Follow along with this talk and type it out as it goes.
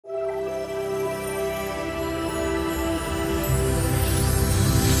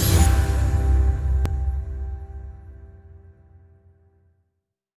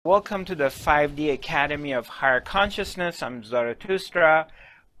Welcome to the 5D Academy of Higher Consciousness. I'm Zarathustra,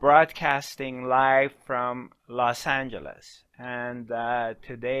 broadcasting live from Los Angeles. And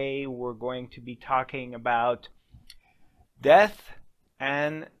today we're going to be talking about death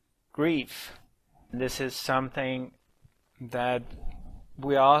and grief. This is something that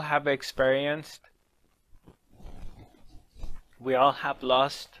we all have experienced. We all have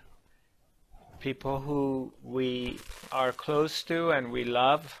lost people who we are close to and we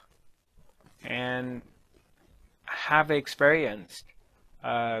love and have experienced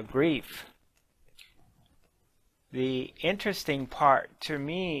grief. The interesting part to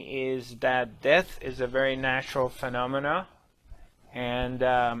me is that death is a very natural phenomena,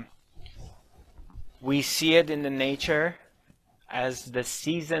 and we see it in the nature as the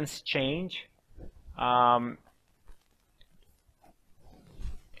seasons change.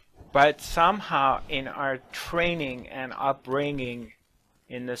 But somehow in our training and upbringing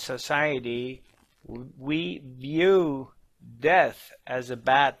in the society, we view death as a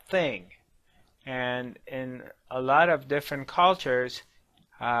bad thing. And in a lot of different cultures,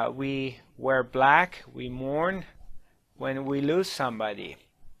 we wear black, we mourn when we lose somebody.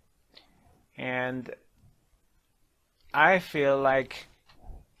 And I feel like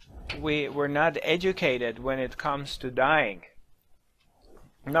we're not educated when it comes to dying.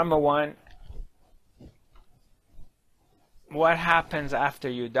 Number one, what happens after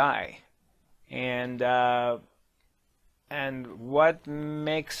you die, and what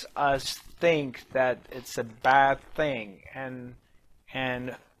makes us think that it's a bad thing, and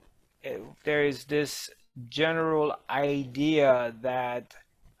there is this general idea that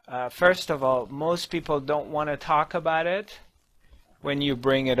first of all, most people don't want to talk about it. When you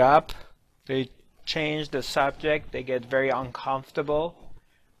bring it up, they change the subject, they get very uncomfortable.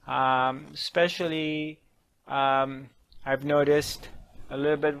 Especially I've noticed a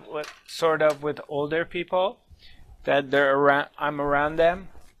little bit with older people that I'm around them.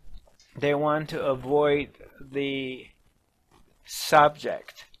 They want to avoid the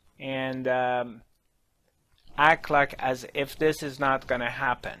subject and act like as if this is not going to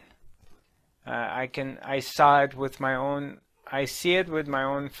happen. I see it with my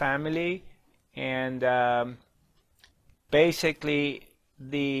own family, and basically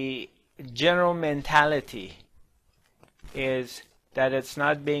the general mentality is that it's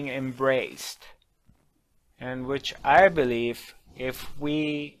not being embraced, and which I believe if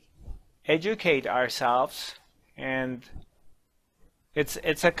we educate ourselves, and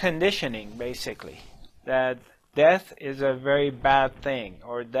it's a conditioning basically, that death is a very bad thing,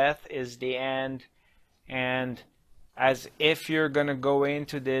 or death is the end, and as if you're gonna go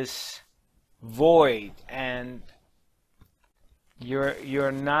into this void and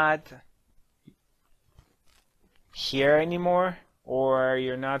you're not here anymore, or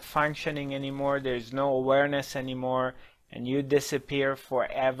you're not functioning anymore, there's no awareness anymore, and you disappear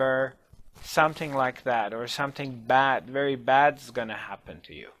forever, something like that, or something bad, very bad is gonna happen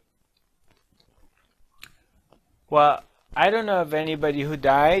to you. Well, I don't know of anybody who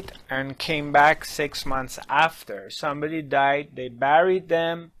died and came back 6 months after. Somebody died, they buried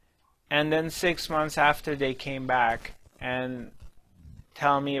them, and then 6 months after they came back and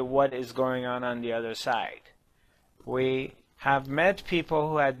tell me what is going on the other side. We have met people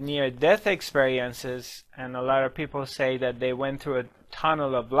who had near-death experiences, and a lot of people say that they went through a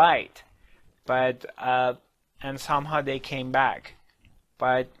tunnel of light, but and somehow they came back.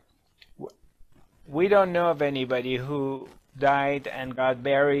 But we don't know of anybody who died and got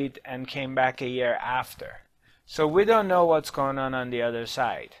buried and came back a year after. So we don't know what's going on the other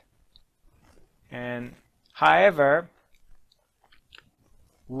side. And however,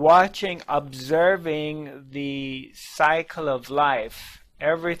 observing the cycle of life,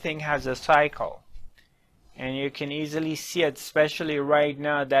 everything has a cycle, and you can easily see it, especially right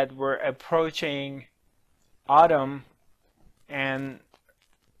now that we're approaching autumn, and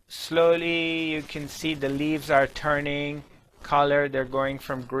slowly you can see the leaves are turning color. They're going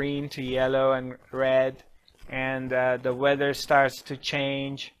from green to yellow and red, and the weather starts to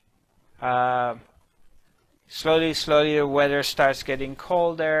change. Slowly the weather starts getting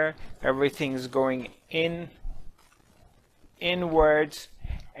colder, everything's going inwards,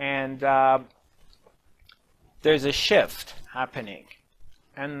 and there's a shift happening.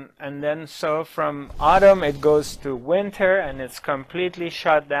 And then so from autumn it goes to winter, and it's completely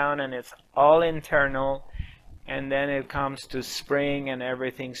shut down, and it's all internal, and then it comes to spring and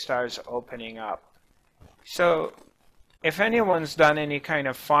everything starts opening up. So if anyone's done any kind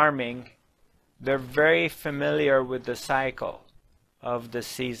of farming, they're very familiar with the cycle of the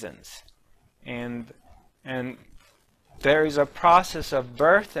seasons, and there is a process of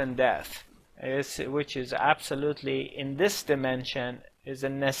birth and death, which is absolutely, in this dimension, is a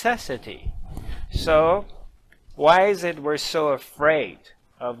necessity. So, why is it we're so afraid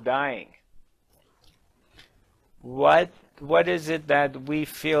of dying? What is it that we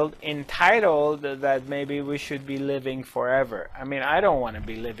feel entitled that maybe we should be living forever? I mean, I don't want to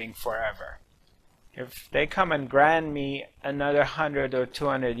be living forever. If they come and grant me another 100 or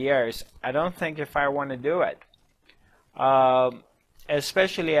 200 years, I don't think if I want to do it.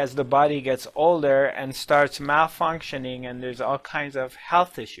 Especially as the body gets older and starts malfunctioning and there's all kinds of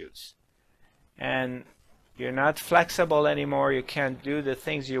health issues. And you're not flexible anymore, you can't do the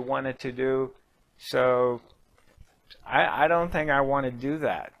things you wanted to do. So I don't think I want to do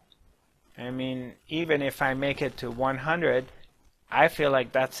that. I mean, even if I make it to 100, I feel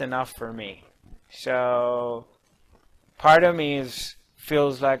like that's enough for me. So part of me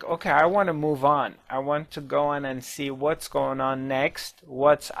feels like, okay, I want to move on. I want to go on and see what's going on next,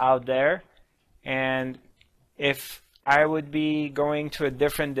 what's out there. And if I would be going to a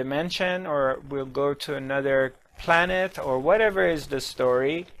different dimension, or we'll go to another planet, or whatever is the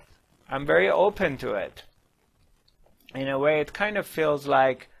story, I'm very open to it. In a way, it kind of feels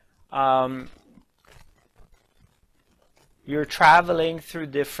like you're traveling through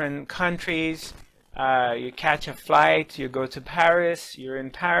different countries. You catch a flight, you go to Paris, you're in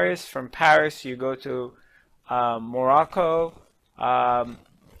Paris. From Paris, you go to Morocco.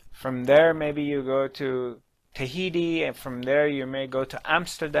 From there, maybe you go to Tahiti, and from there, you may go to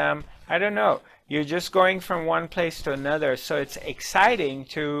Amsterdam. I don't know. You're just going from one place to another, so it's exciting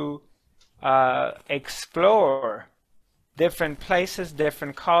to explore different places,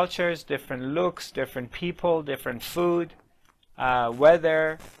 different cultures, different looks, different people, different food,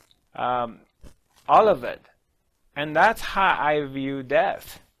 weather, all of it. And that's how I view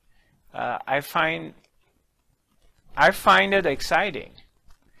death. I find it exciting.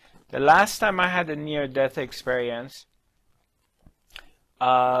 The last time I had a near-death experience,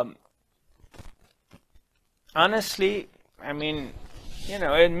 honestly, I mean, you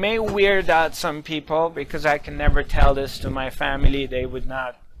know, it may weird out some people because I can never tell this to my family. They would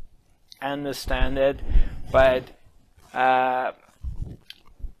not understand it. But I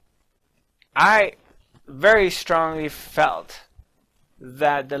very strongly felt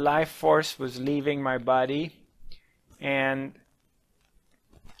that the life force was leaving my body. And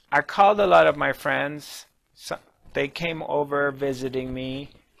I called a lot of my friends. So they came over visiting me.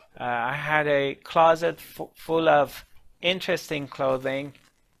 I had a closet full of interesting clothing,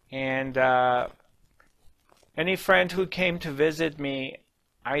 and any friend who came to visit me,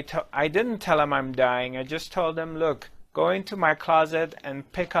 I didn't tell them I'm dying. I just told them, look, go into my closet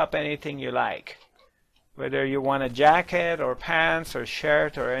and pick up anything you like, whether you want a jacket or pants or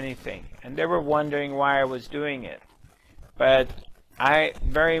shirt or anything. And they were wondering why I was doing it. But I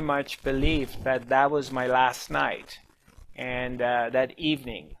very much believed that that was my last night, and that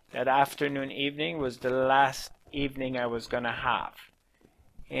evening, that afternoon evening, was the last evening I was going to have.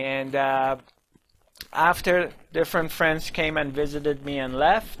 And after different friends came and visited me and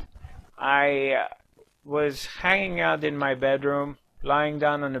left, I was hanging out in my bedroom, lying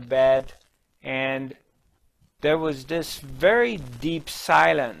down on the bed, and there was this very deep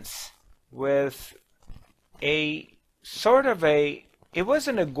silence with a sort of a, it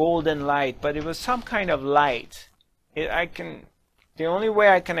wasn't a golden light, but it was some kind of light. The only way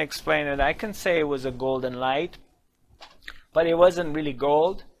I can explain it, I can say it was a golden light, but it wasn't really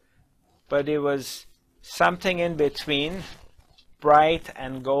gold, but it was something in between, bright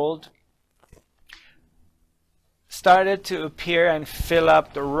and gold, started to appear and fill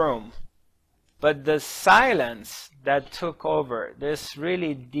up the room. But the silence that took over, this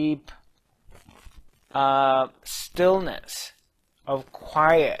really deep stillness of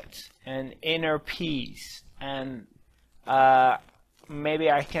quiet and inner peace, and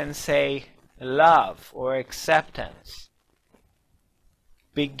maybe I can say love or acceptance,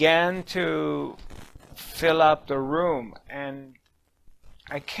 began to fill up the room. And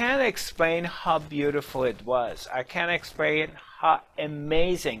I can't explain how beautiful it was. I can't explain how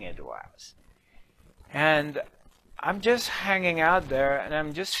amazing it was. And I'm just hanging out there and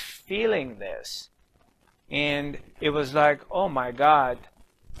I'm just feeling this. And it was like, oh my God,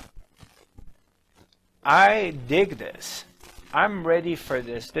 I dig this. I'm ready for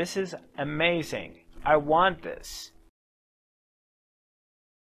this. This is amazing. I want this.